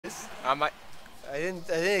I didn't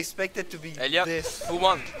expect it to be Elliot, this. who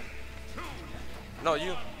won? No,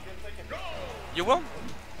 you. You won?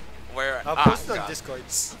 Where? I'll Ah, post it on God. Discord.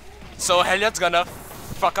 So Elliot's gonna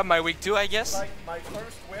fuck up my week too, I guess. My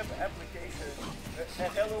first web application. A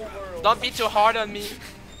hello world. Don't be too hard on me.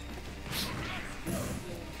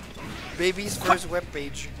 Baby's first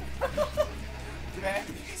webpage.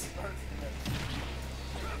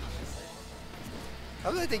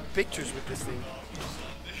 How do I take pictures with this thing?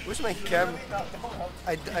 Where's my cam?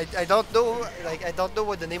 I don't know. Like I don't know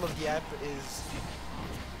what the name of the app is.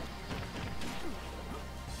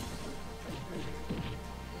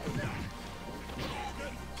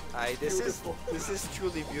 This is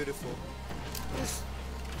truly beautiful.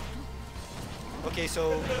 Okay,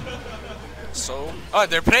 so Oh,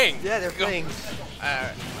 they're playing. yeah, they're Go. playing.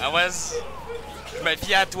 I was. Je me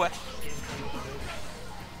fiais à toi.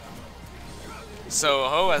 So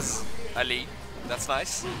Ho has a lead. That's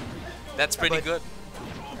nice. That's pretty But- good.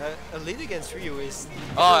 A lead against Ryu is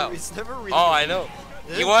Oh. it's never really. Oh, I easy. know.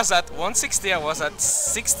 Is He it? was at 160. I was at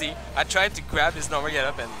 60. I tried to grab his number, get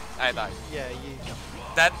up, and I died. Yeah,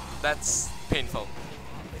 That's painful.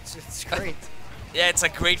 it's great. Yeah, it's a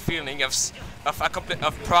great feeling of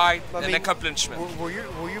of pride I and mean, accomplishment. Were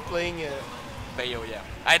you playing? Bayo, yeah.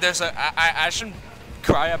 I shouldn't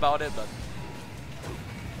cry about it, but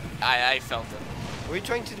I felt it. Were you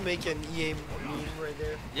trying to make an EA meme right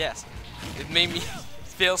there? Yes, it made me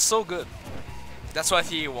feel so good. That's what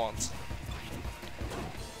he wants.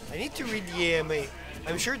 I need to read the AMA.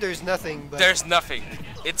 I'm sure there's nothing, but There's nothing.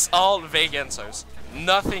 It's all vague answers.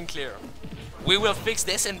 Nothing clear. We will fix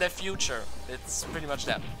this in the future. It's pretty much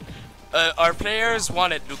that. Our players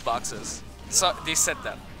wanted loot boxes, so they said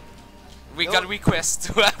that. We No. got requests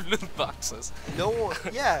to have loot boxes. no one.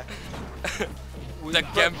 Yeah. The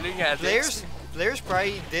gambling addicts. Players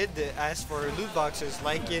probably did ask for loot boxes,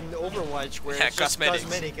 like in Overwatch, where Yeah, it's just cosmetics.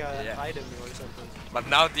 cosmetic Yeah. item or something. But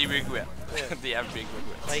now they regret. Yeah. They have big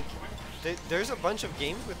regrets. Like, there's a bunch of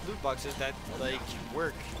games with loot boxes that like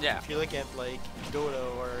work. Yeah. If you look at like Dota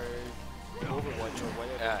or Overwatch or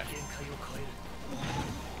whatever.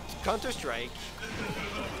 Counter Strike.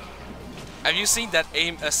 Have you seen that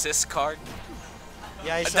aim assist card?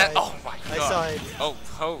 Yeah, I saw That, it. oh my god. I saw it. Oh,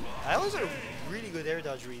 ho. That was a really good air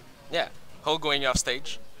dodge read. Yeah. Ho going off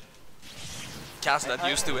stage. Cal's not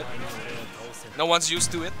used to it. Okay, No one's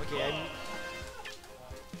used to it. Yeah.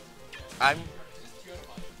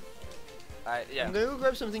 I'm gonna go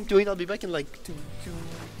grab something to eat. I'll be back in like 2,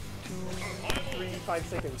 3, 5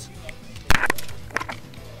 seconds.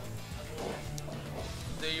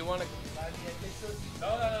 Do you wanna?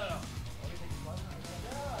 No.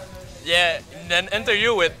 Yeah, in an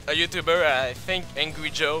interview with a YouTuber, I think Angry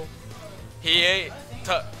Joe, he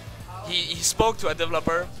spoke to a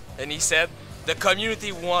developer and he said the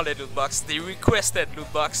community wanted loot boxes. They requested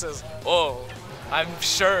loot boxes. Oh, I'm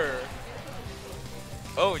sure.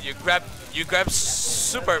 Oh, you grab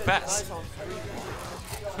super fast.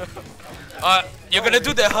 You're gonna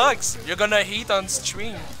do the hugs. You're gonna eat on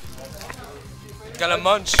stream. Gonna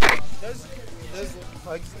munch. Does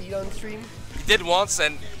Hugs eat on stream? He did once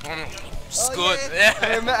and it's Oh, good.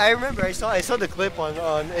 yeah. Yeah. I remember. I saw the clip on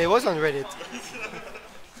it was on Reddit.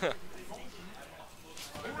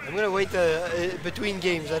 I'm gonna wait between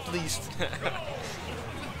games at least.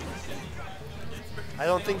 I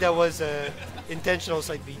don't think that was intentional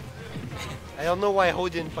side B. I don't know why Ho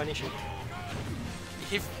didn't punish it.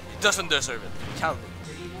 He doesn't deserve it. Cal.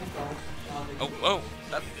 Oh,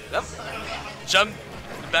 that jumped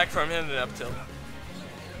back from him and up tilt.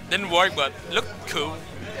 Didn't work, but looked cool.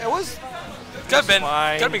 It was. Could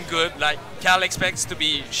fine. have been good. Like Cal expects to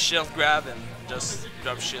be shield grab and just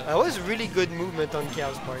drop shield. That was really good movement on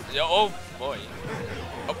Cal's part. Yeah, oh boy.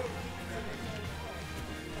 Oh,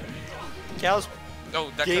 Cal's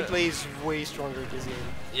oh that gameplay is way stronger this game.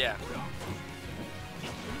 Yeah.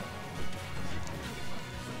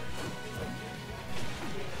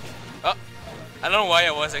 Oh, I don't know why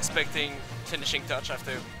I was expecting finishing touch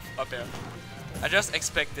after up air. I just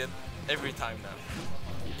expect it every time now.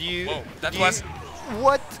 Do you? Whoa, that do was.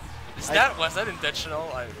 What? Was that intentional?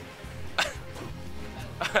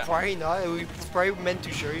 Probably not. We probably meant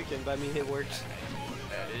to show you can, but I mean it works.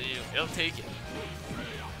 He'll take it.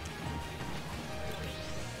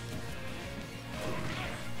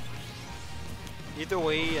 Either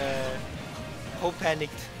way, Hope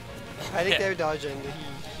panicked. Panicked Yeah. air dodge and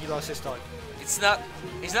he lost his stock. It's not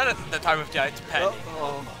at the time of the eye to panic.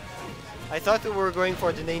 Oh. I thought that we were going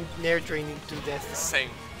for the Nair training to death. Same,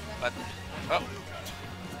 but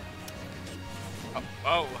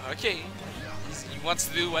oh, okay. He wants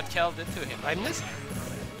to do what Cal did to him. I'm this.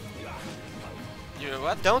 You know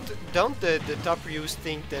what? Don't the top Ryus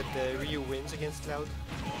think that Ryu wins against Cloud?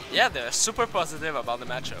 Yeah, they're super positive about the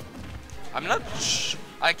matchup. I'm not.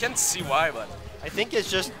 I can't see why, but I think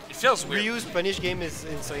it's just it feels weird. Ryu's punish game is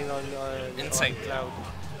insane on Insane. on Cloud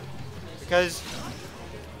because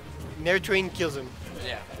Nair Train kills him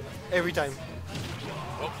Yeah. every time.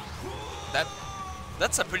 Oh,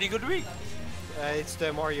 that's a pretty good read. It's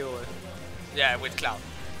the Mario. Yeah, with Cloud.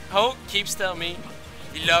 Ho keeps telling me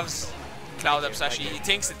he loves Cloud up smash. He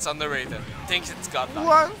thinks it's underrated. He thinks it's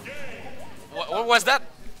godlike. What was that?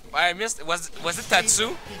 I missed. Was it Tatsu?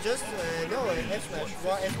 He just no F smash,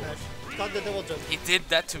 raw F smash. It's not the double jump. He did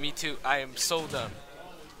that to me too. I am so done.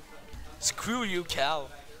 Screw you, Khal.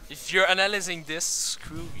 If you're analyzing this,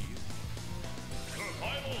 screw you.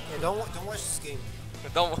 Yeah, don't watch this game.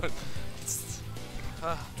 Don't.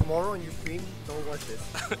 Tomorrow on your stream, don't watch this.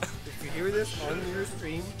 If you hear this on your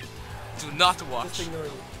stream, Do not just watch. ignore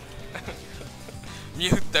it.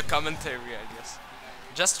 Mute the commentary, I guess.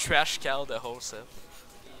 Just trash Khal the whole set.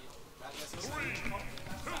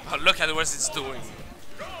 Oh, look at what it's doing.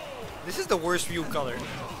 This is the worst Ryu color.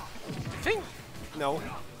 Think No,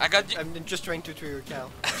 I got you. I'm just trying to trigger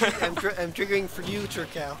Cal. I'm triggering future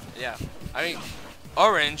Cal. Yeah, I mean,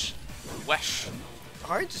 orange, wesh.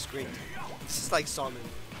 Orange is great. This is like salmon.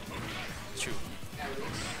 True.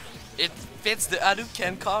 It fits the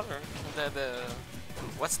Hadouken color. The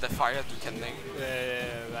what's the fire Hadouken name?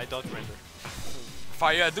 I don't remember.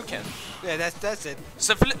 Fire Hadouken. Yeah, that's it.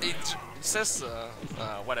 So it says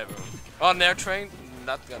whatever. On Nair Train,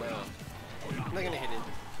 not gonna. I'm not gonna hit it.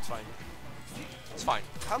 It's fine. It's fine.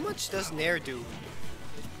 How much does Nair do?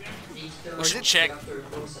 We should check.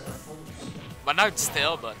 But now it's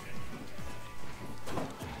still, but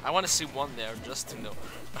I want to see one there just to know.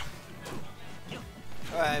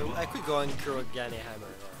 I could go on Kurogane Hammer.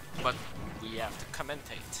 But we have to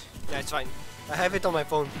commentate. Yeah, it's fine. I have it on my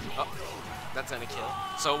phone. Oh, that's gonna kill.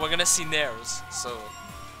 So we're gonna see Nairs, so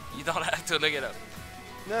you don't have to look it up.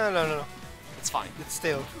 No. It's fine. It's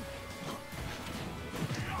still.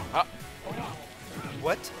 Uh,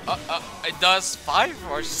 What? it does 5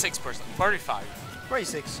 or 6%? 45. Probably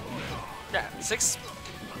 6. Yeah, 6.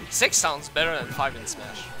 6 sounds better than 5 in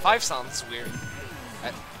Smash. 5 sounds weird.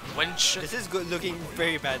 When should? This is good looking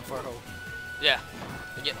very bad for Ho. Yeah.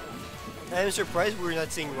 Again. I'm surprised we're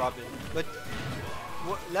not seeing Robin. But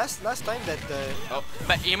last time that Oh,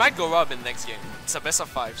 but he might go Robin next game. It's a best of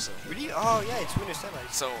 5, so. really it's winner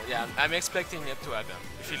semis. So yeah, I'm expecting it to happen.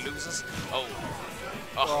 If he loses, oh.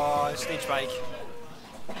 Oh, stage bike.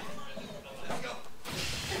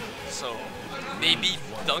 So maybe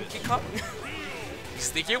Donkey Kong.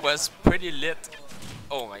 Sticky was pretty lit.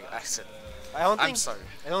 Oh my god, accident. I'm sorry.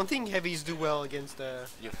 I don't think heavies do well against the.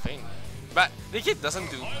 You think? But DK doesn't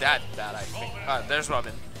do that bad, I think. There's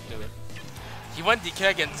Robin. Do it. He went DK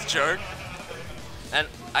against Jerk, and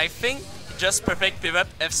I think just perfect pivot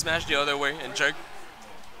F smash the other way, and Jerk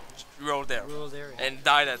rolled there and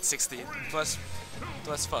died at 16. It was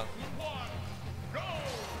fun.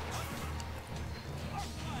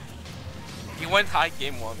 He went high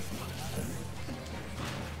game 1.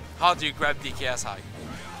 How do you grab DK as high?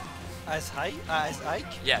 As high as Ike?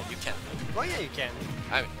 Yeah, you can. Oh yeah, you can.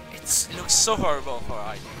 I mean, it looks so horrible for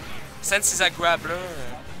Ike. Since he's a grappler.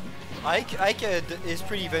 Ike is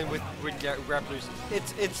pretty even with grapplers.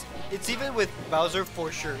 It's even with Bowser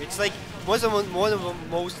for sure. It's like one of the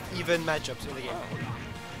most even matchups in the game.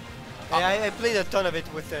 And I played a ton of it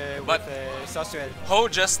with Sasuel. Ho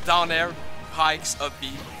just down air hikes up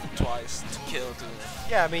B twice to kill the.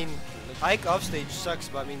 Yeah, I mean, Ike offstage sucks,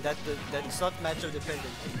 but I mean that's not matchup dependent.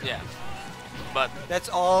 Yeah, but That's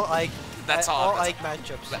all Ike. That's all all. Ike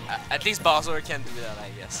matchups. At least Bowser can do that, I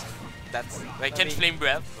guess. That's I can mean- flame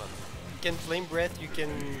breath, but You can flame breath. You can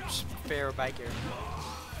spare back air.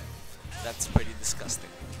 that's pretty disgusting.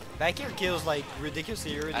 Back air kills like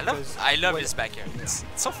ridiculously early. I love when his back air. It's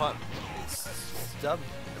so fun. It's dumb.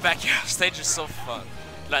 Back air stage is so fun.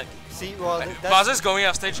 Like See, well, that's. Bowser's going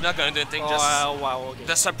off stage, not gonna do anything. Oh, Just wow, okay.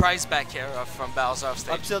 the surprise back air from Bowser off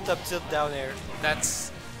stage. Up tilt, down air.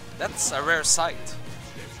 That's a rare sight.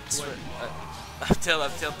 It's up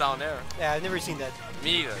tilt down air. Yeah, I've never seen that.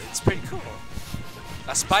 Me either. It's pretty cool.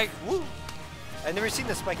 A spike, woo. I've never seen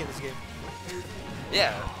the spike in this game.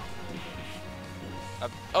 Yeah.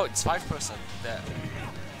 Oh, it's 5%. That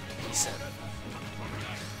he said.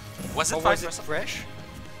 Was it 5%? Was it fresh?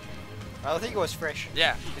 I don't think it was fresh.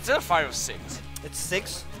 Yeah, it's either 5 or 6. It's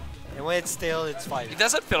 6, and when it's stale, it's 5. It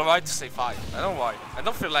doesn't feel right to say 5. I don't know why. I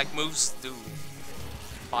don't feel like moves do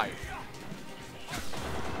 5.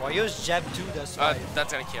 Wario's jab 2 does 5.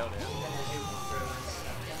 That's gonna kill it.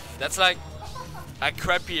 That's like a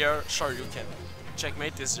crappier Shoryuken.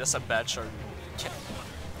 checkmate is just a bad short.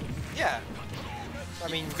 Yeah. I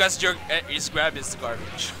mean, Because his grab is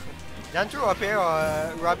garbage. down through up air,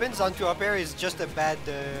 Robin's on to up air is just a bad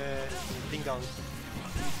ding dong.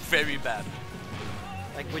 Very bad.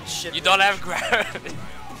 Like with shit. You don't have grab.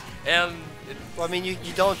 And Well, I mean, you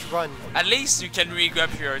don't run. at least you can re-grab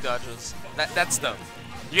your dodges. That's dumb.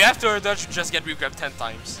 You have to dodge, you just get re-grabbed 10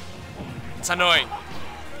 times. It's annoying.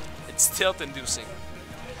 It's tilt-inducing.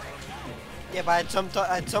 Yeah, but at some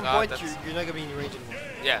point that's- you're not gonna be in range anymore.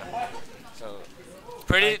 Yeah. So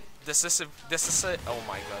pretty decisive. Oh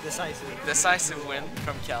my god. Decisive win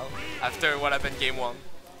from Khal after what happened game 1.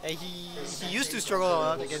 And he used to struggle a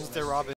lot against the Robin.